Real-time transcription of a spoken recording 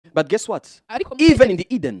But guess what? ariko Even in the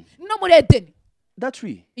Eden, no muri Edeni that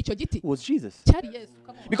tree icyo giti was Jesus. cyari Yesu.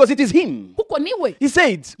 Because it is him. Kuko niwe He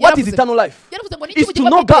said, what is Yaravuze. eternal life? yaravuze ngo ni Is iki to ubugingo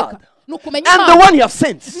know bw'iteka God. ni ukumenya And the Imana one he has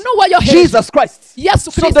sent, n'uwo yohereje Jesus Christ.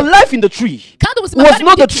 Yesu So the Kristo life in the tree kandi ubuzima was bwari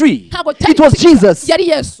not mu the giti tree. ntabwo cyari It was igiti, Jesus. yari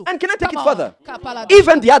Yesu. And can I take it Come on. further? Kapalada.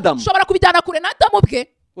 Even the Adam ushobora kubijyana kure na Adamu bwe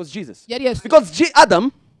was Jesus. yari Yesu. Because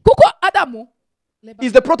Adam kuko Adamu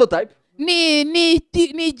is the prototype ni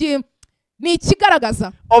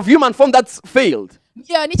ikigaragaza of human form that failed.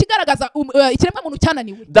 ni ikigaragaza ikiremwa muntu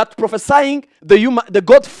cyananiwe That prophesying the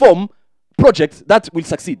God form project that will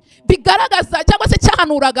succeed. bigaragaza cyangwa se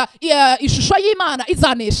cyahanuraga ishusho y'Imana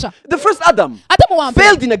izanesha. The first Adam Adamu wa mbere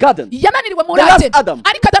failed in the garden. yananiriwe The muri last Edeni Adam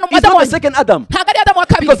ariko Adamu is not the wa second Adam. ntabwo ari Adamu wa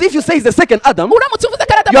kabiri. Because if you say it's the second Adam, uramutse uvuze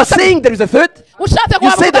ko ari Adamu you wa are kabiri saying there is a third, ushatse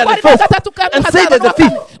you say there's a fourth, and say there's a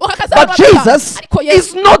fifth. But Jesus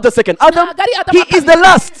is not the second Adam. He is the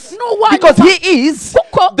last. Because he is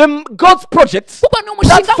God's project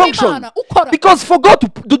that function. Because for God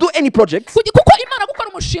to do any project, kuko Imana gukora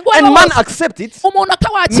umushinga and man accept it, umuntu men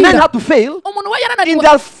akawakira have to fail umuntu we in yarananiwe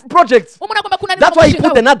their projects. umuntu agomba kunanirwa That's why he umushinga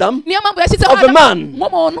put we. an Adam niyo mpamvu yashyizeho of a Adamu man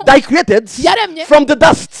nk'umuntu that he created yaremye from the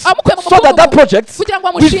dust, amukuye mu so that that mukungugu project kugira ngo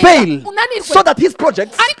will umushinga fail, unanirwe so that his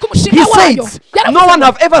project, ariko he umushinga wayo said, no one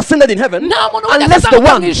have ever ascended in heaven nta muntu wigeze unless the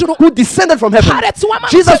azamuka one mu ijuru who descended from heaven. haretse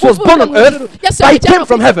uwamanutse Jesus was uvuye born on mu ijuru. earth, Yesu but he yajyanywe came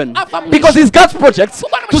from ku isi, heaven ava mu because ijuru. it's God's project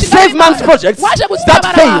Kuko ni to umushinga save w'Imana. man's projects Waje gutabara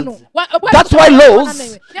that failed. abantu. Waje That's why gutabara laws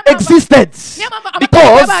abantu. Niyo mpamvu- existed, niyo mpamvu amategeko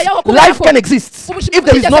because yabayeho kubera life ko can exist ubushobozi if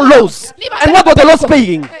there is no butigeze laws. niba And what were the laws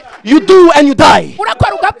paying? You do and you die.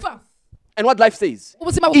 urakora ugapfa And what life says?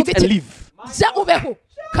 ubuzima Eat buvuga and iki live. jya ubeho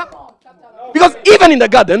Come on. Because even in the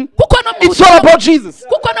garden, kuko no mu it's all about Jesus.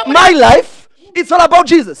 kuko no muri My life, it's all about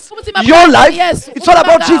Jesus. Ubuzima Your bwawe life, ni Yesu. it's all Ubuzima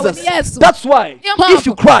about bwawe Jesus. ni Yesu. That's why, Niyo mpamvu, if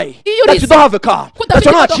you cry iyo that urize, you don't have a car, that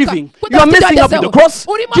you're not imodoka, achieving, kudafite you are ibyo messing up with wagezeho, the cross.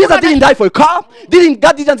 urimo Jesus urana- didn't die for a car.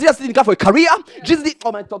 God didn't die for a career. Jesus did. Oh,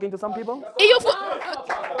 am I talking to some people? iyo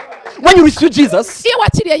When you refuse Jesus, iyo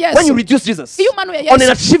wakiriye when you Yesu reduce Jesus iyo umanuye on an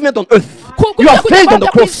Yesu achievement on earth, ku- you have kugira failed ngo on the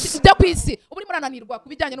ujye cross. ujya ku isi uba urimo urananirwa ku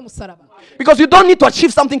bijyanye n'umusaraba Because you don't need to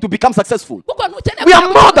achieve something to become successful. kuko ntukeneye We are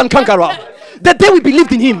kugira ngo- more than conqueror. The day we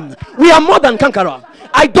believed in him, we are more than conqueror.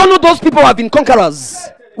 I don't know those people who have been conquerors.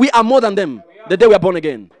 We are more than them. The day we are born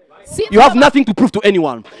again. Sinzi You have aba- nothing to prove to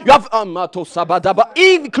anyone. You have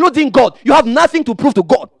including God. You have nothing to prove to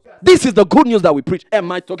God. This is the good news that we preach.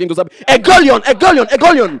 Am I talking to somebody?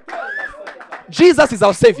 Egolion. Jesus is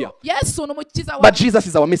our savior, Yesu ni umukiza but wacu Jesus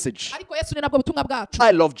is our message. ariko Yesu ni nabwo butumwa bwacu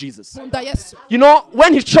I love Jesus. nkunda Yesu You know,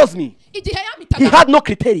 when he chose me, igihe he yamitaga had no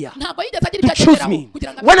criteria ntabwo yigeze agira to ibyo choose agenderaho me.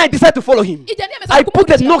 kugira ngo When I decided to follow him, igihe niyemeza I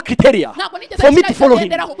put no criteria for me to follow him.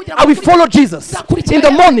 I will follow Jesus. In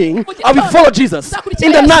the morning, I will follow Jesus.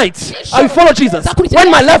 In the night, I will follow Jesus.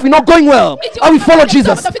 When my life is not going well, I will follow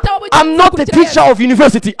Jesus. I'm not a teacher of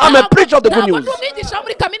university. I'm a preacher of the good ntabwo news. ndi umwigisha wo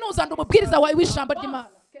muri kaminuza ndi umubwiriza w'ijambo ry'Imana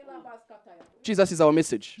Jesus is our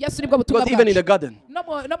message. Yesu nibwo butumwa Because even in the bwacu garden, no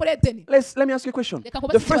muri Edeni let me ask you a question. Reka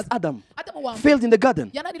nkubaze The first ikibazo. Adam Adamu wa mbere failed in the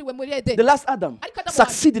garden. yananiriwe muri The Edeni last Adam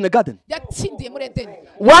succeeded in the garden. yatsindiye muri Edeni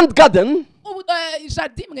One garden ubu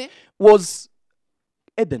jardi imwe was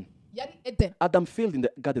Eden. yari Edeni Adam failed in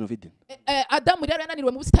the Garden of Eden. Adamu rero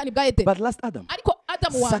yananiriwe mu busitani bwa Edeni But last Adam ariko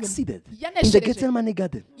Adamu wa nyuma succeeded in the yaneshereje Gethsemane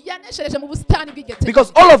garden. yaneshereje mu busitani bw'Igetse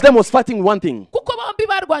Because all of them was fighting one thing, kuko bombi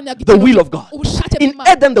barwanyaga the ikintu will of God. ubushake In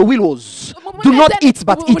bw'Imana Eden, the will was, Mu do not Edeni, eat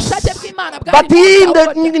but eat. ubushake bw'Imana bwari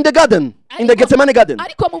But mu in the garden, in the Gethsemane garden,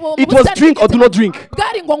 ariko mu it was busitani drink or bw'Igetse do not drink.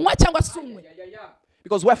 bwari ngo nywa cyangwa se unywe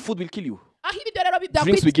Because where food will kill you. aho ibiryo rero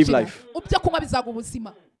Drinks will give byakwitira life. ibyo kunywa bizaga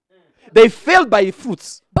ubuzima They failed by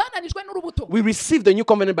fruits. bananijwe n'urubuto We received the new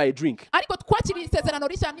covenant by a drink. ariko twakiriye isezerano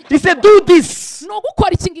rishya He said, do this. ni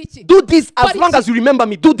ugukora iki ngiki Do this as long as you remember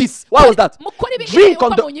me. Do this. Why was that? mukore ibi ngibi Drink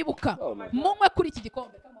on uko the... munyibuka munywe kuri iki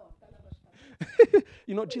gikombe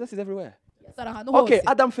You know, Jesus is everywhere. Yesu ari ahantu Okay, hose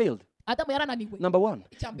Adam failed. Adamu yarananiwe Number one,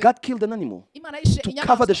 Icyambere. God killed an animal Imana yishe to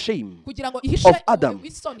cover the inyamaswa shame kugira ngo ihishe of Adam.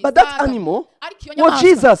 isoni But za that Adamu. animal ariko iyo was nyamaswa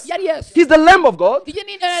Jesus. yari Yesu He's the Lamb of God, iyi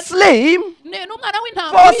ni slain n'umwana w'intama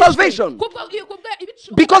for our wishwe. salvation.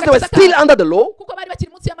 Kubwo because they were still under the law. kuko bari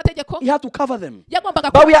bakiri munsi y'amategeko He had to cover them.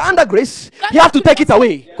 yagombaga But we are under grace. He had to take it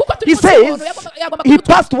away. He says he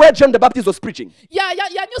passed where John the Baptist was preaching.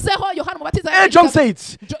 yanyuzeho Yohana Umubatiza And John said,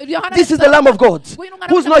 Yohana this is yavuze, the Lamb of God "Nguyu ni umwana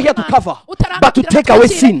who's not here to w'Imana, cover, utaranga but to kugira ngo take away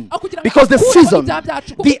twakire, sin. aho kugira ngo Because the akureho season, ibyaha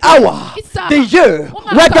byacu, kuko the hour, isaha, the year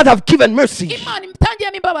umwaka, where God have given mercy Imana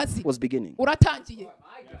imutangiyemo imbabazi was beginning. uratangiye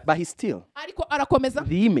But he still, ariko arakomeza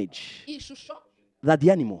the image ishusho that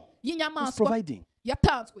the animal was y'inyamaswa providing.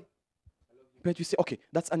 yatanzwe But you say, okay,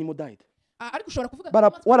 that animal died. ariko ushobora kuvuga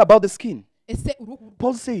But what about the skin? ese uruhu.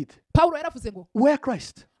 Paul said, Paulo yaravuze ngo wear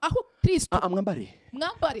Christ. aho Kristo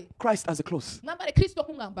Mwambare Christ as a clothes. mwambare Kristo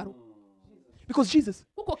nk'umwambaro. Because Jesus,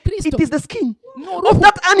 kuko Kristo it is the skin of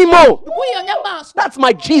that animal. rw'iyo nyamaswa. That's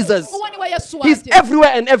my Jesus. uwo ni we Yesu He's wanjye.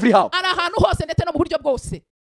 everywhere and everyhow. ari ahantu hose ndetse no mu buryo bwose.